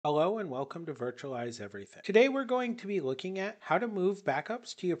Hello and welcome to Virtualize Everything. Today we're going to be looking at how to move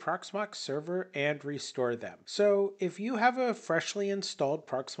backups to your Proxmox server and restore them. So if you have a freshly installed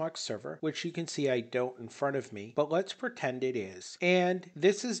Proxmox server, which you can see I don't in front of me, but let's pretend it is, and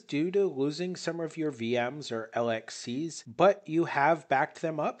this is due to losing some of your VMs or LXCs, but you have backed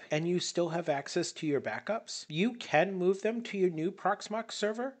them up and you still have access to your backups, you can move them to your new Proxmox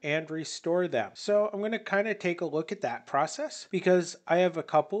server and restore them. So I'm going to kind of take a look at that process because I have a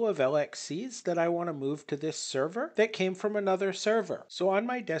couple of LXCs that I want to move to this server that came from another server. So on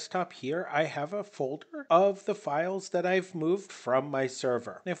my desktop here, I have a folder of the files that I've moved from my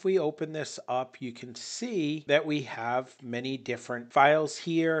server. If we open this up, you can see that we have many different files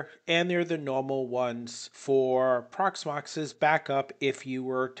here, and they're the normal ones for Proxmox's backup if you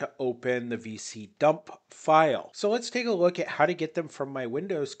were to open the VC dump file. So let's take a look at how to get them from my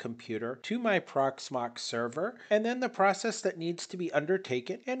Windows computer to my Proxmox server, and then the process that needs to be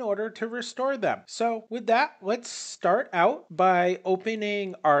undertaken in order to restore them. So with that, let's start out by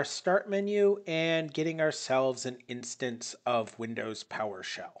opening our start menu and getting ourselves an instance of Windows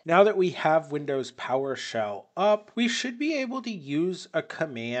PowerShell. Now that we have Windows PowerShell up, we should be able to use a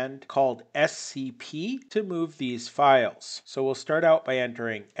command called SCP to move these files. So we'll start out by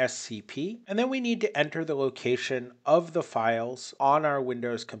entering SCP, and then we need to enter the location of the files on our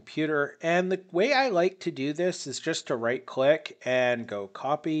Windows computer. And the way I like to do this is just to right click and go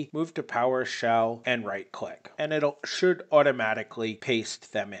copy, move to PowerShell, and right click, and it should automatically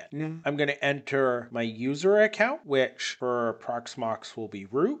paste them in. I'm going to enter my user account, which for Proxmox will be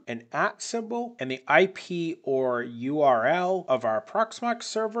root, an @ symbol, and the IP or URL of our Proxmox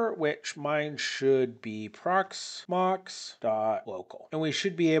server, which mine should be proxmox.local. And we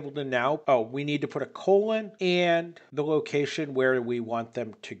should be able to now, we need to put a colon and the location where we want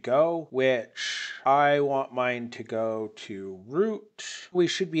them to go, which I want mine to go to root. We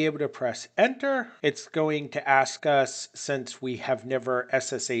should be able to press enter. It's going to ask us, since we have never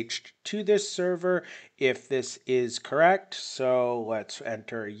SSH'd to this server, if this is correct. So let's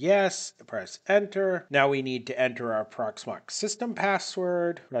enter yes, press enter. Now we need to enter our Proxmox system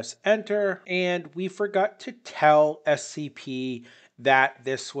password, press enter, and we forgot to tell SCP that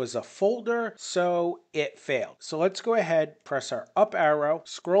this was a folder, so it failed. So let's go ahead, press our up arrow,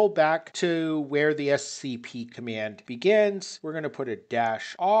 scroll back to where the SCP command begins. We're going to put a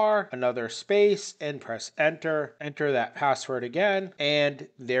 -R, another space, and press enter. Enter that password again, and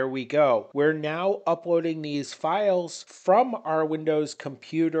there we go. We're now uploading these files from our Windows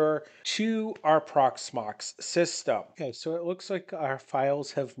computer to our Proxmox system. Okay, so it looks like our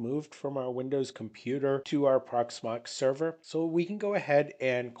files have moved from our Windows computer to our Proxmox server. So we can go ahead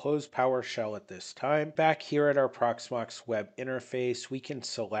and close PowerShell at this time. Back here at our Proxmox web interface, we can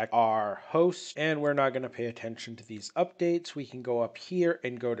select our host, and we're not going to pay attention to these updates. We can go up here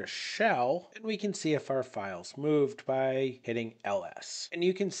and go to shell, and we can see if our files moved by hitting ls. And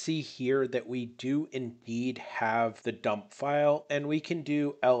you can see here that we do indeed have the dump file, and we can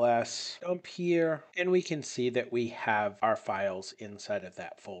do ls dump here, and we can see that we have our files inside of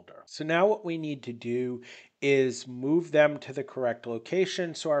that folder. So now what we need to do is move them to the correct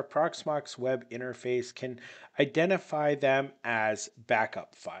location so our Proxmox web interface can identify them as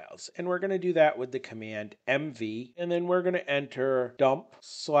backup files. And we're going to do that with the command mv, and then we're going to enter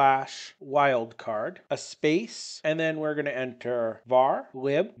dump/wildcard, a space, and then we're going to enter var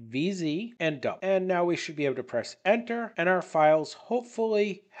lib vz and dump. And now we should be able to press enter, and our files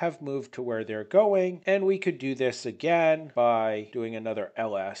hopefully have moved to where they're going. And we could do this again by doing another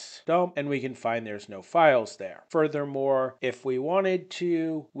ls dump, and we can find there's no files there. Furthermore, if we wanted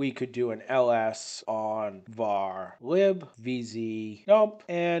to, we could do an ls on var lib vz dump,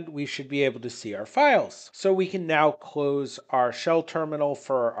 and we should be able to see our files. So we can now close our shell terminal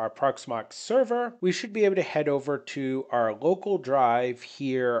for our Proxmox server. We should be able to head over to our local drive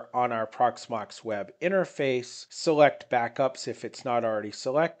here on our Proxmox web interface, select backups if it's not already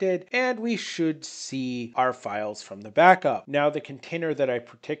selected, and we should see our files from the backup. Now the container that I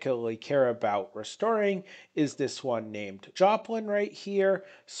particularly care about restoring is this one named Joplin right here.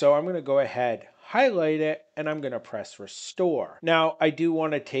 So I'm going to go ahead, highlight it, and I'm going to press restore. Now I do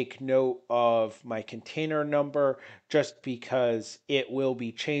want to take note of my container number just because it will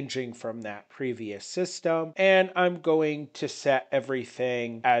be changing from that previous system, and I'm going to set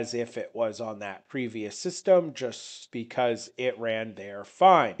everything as if it was on that previous system just because it ran there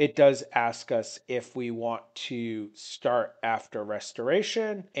fine. It does ask us if we want to start after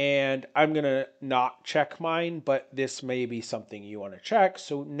restoration, and I'm going to not check mine, but this may be something you want to check.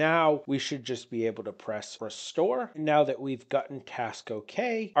 So now we should just be able to press restore. And now that we've gotten task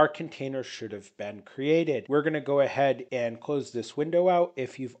OK, our container should have been created. We're going to go ahead and close this window out.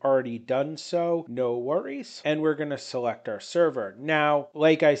 If you've already done so, no worries. And we're going to select our server. Now,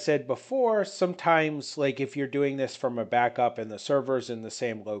 like I said before, sometimes like if you're doing this from a backup and the server's in the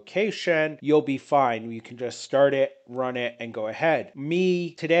same location, you'll be fine. You can just start it, run it, and go ahead.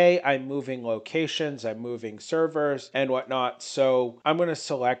 Today, I'm moving locations, I'm moving servers and whatnot. So I'm going to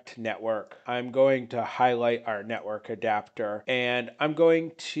select network. I'm going to highlight our network adapter, and I'm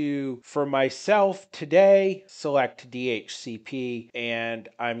going to, for myself today, select DHCP, and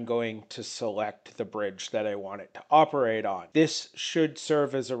I'm going to select the bridge that I want it to operate on. This should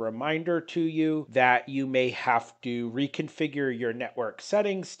serve as a reminder to you that you may have to reconfigure your network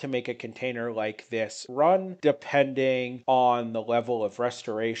settings to make a container like this run, depending on the level of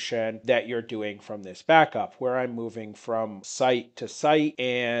restoration that you're doing from this backup, where I'm moving from site to site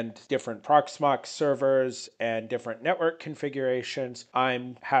and different Proxmox servers and different network configurations.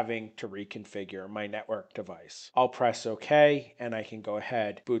 I'm having to reconfigure my network device. I'll press OK, and I can go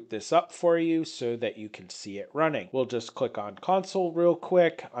ahead, boot this up for you so that you can see it running. We'll just click on console real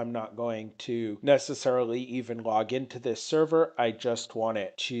quick. I'm not going to necessarily even log into this server. I just want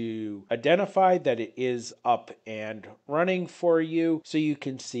it to identify that it is up and running for you so you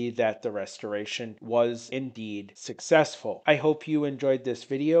can see that the restoration was indeed successful. I hope you enjoyed this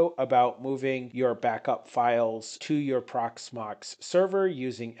video about moving your backup files to your Proxmox server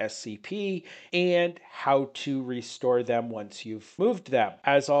using SCP and how to restore them once you've moved them.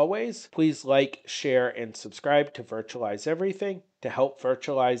 As always, please like, share, and subscribe to Virtualize Everything to help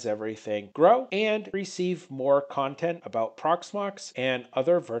Virtualize Everything grow and receive more content about Proxmox and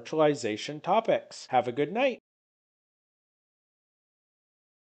other virtualization topics. Have a good night.